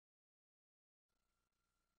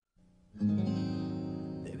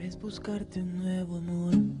Debes buscarte un nuevo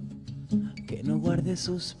amor que no guarde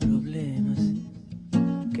sus problemas,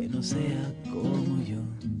 que no sea como yo.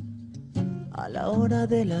 A la hora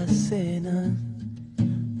de la cena,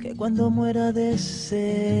 que cuando muera de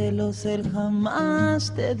celos él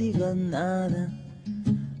jamás te diga nada,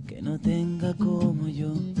 que no tenga como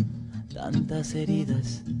yo tantas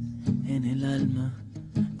heridas en el alma.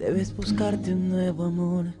 Debes buscarte un nuevo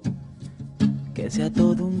amor que sea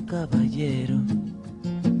todo un caballero,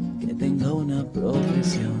 que tenga una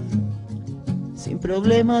profesión sin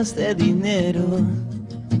problemas de dinero,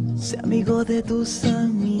 sea amigo de tus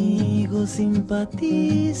amigos,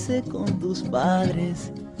 simpatice con tus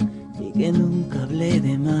padres y que nunca hable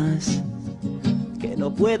de más, que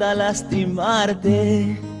no pueda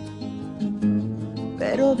lastimarte.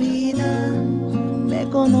 Pero vida, me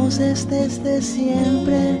conoces desde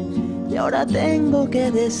siempre y ahora tengo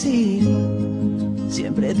que decir,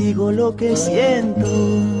 siempre digo lo que siento,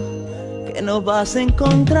 que no vas a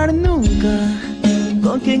encontrar nunca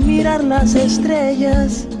con quien mirar las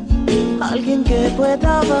estrellas, alguien que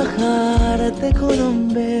pueda bajarte con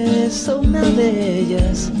un beso, una de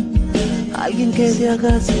ellas, alguien que te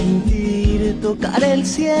haga sentir tocar el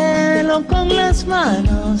cielo con las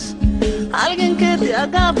manos, alguien que te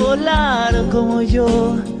haga volar como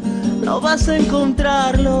yo. No vas a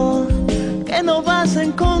encontrarlo, que no vas a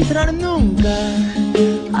encontrar nunca,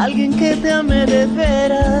 alguien que te ame de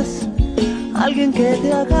veras, alguien que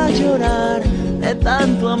te haga llorar de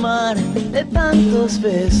tanto amar, de tantos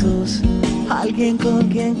besos, alguien con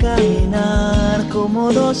quien caminar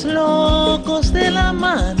como dos locos de la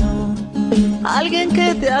mano, alguien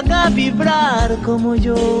que te haga vibrar como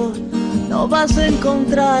yo. No vas a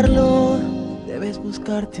encontrarlo, debes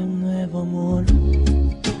buscarte un nuevo amor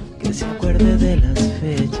que se acuerde de las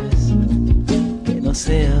fechas, que no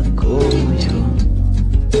sea como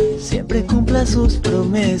yo, siempre cumpla sus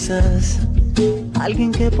promesas,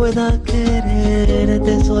 alguien que pueda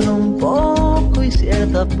quererte solo un poco y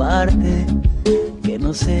cierta parte, que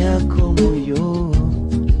no sea como yo,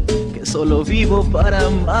 que solo vivo para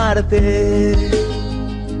amarte.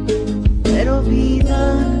 Pero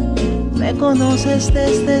vida, me conoces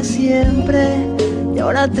desde siempre y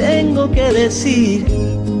ahora tengo que decir,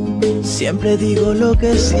 siempre digo lo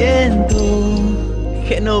que siento,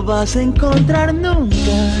 que no vas a encontrar nunca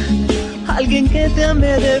alguien que te ame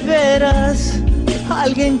de veras,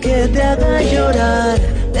 alguien que te haga llorar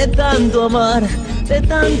de tanto amar, de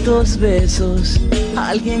tantos besos,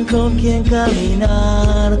 alguien con quien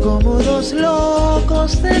caminar como dos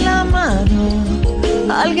locos de la mano,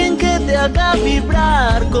 alguien que te haga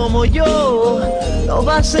vibrar como yo. No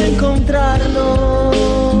vas a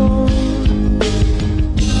encontrarlo.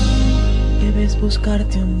 Debes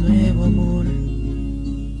buscarte un nuevo amor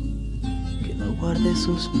que no guarde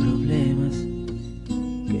sus problemas,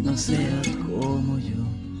 que no sea como yo.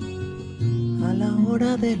 A la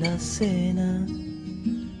hora de la cena,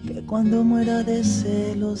 que cuando muera de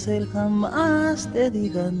celos él jamás te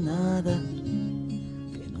diga nada,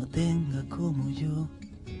 que no tenga como yo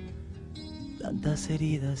tantas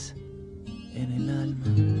heridas en el alma.